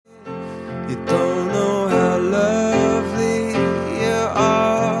You don't know how lovely you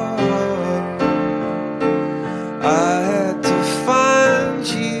are. I had to find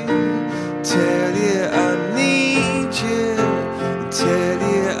you, tell you I need you, tell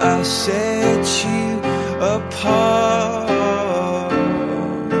you I set you apart.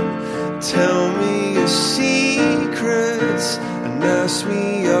 Tell me your secrets and ask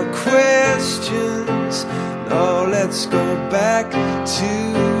me your questions. Now let's go back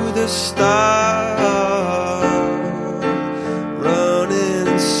to the start. Running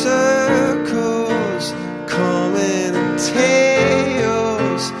in circles, coming in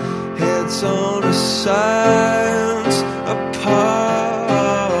tails, heads on the sides apart.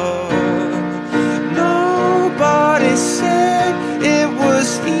 Nobody said it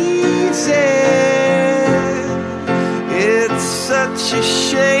was easy. It's such a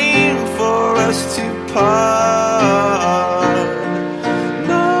shame for us to part.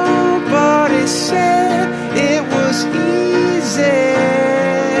 Nobody said it was easy.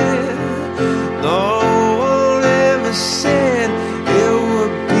 No one ever said it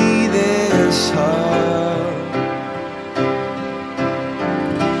would be this hard.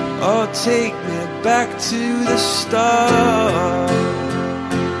 Oh, take me back to the start.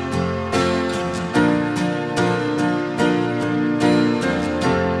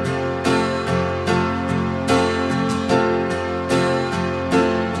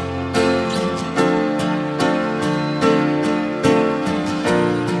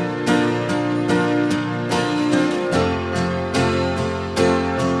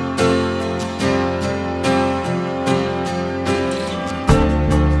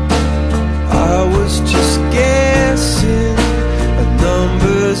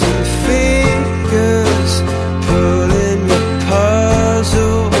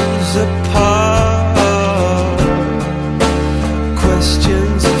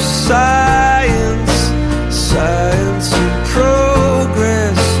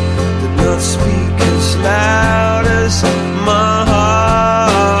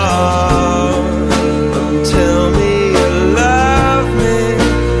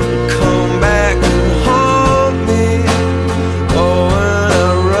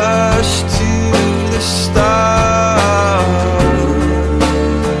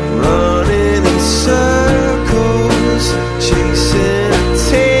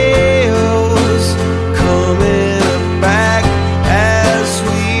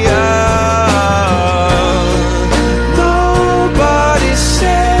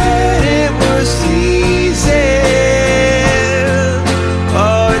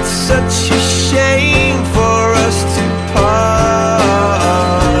 Such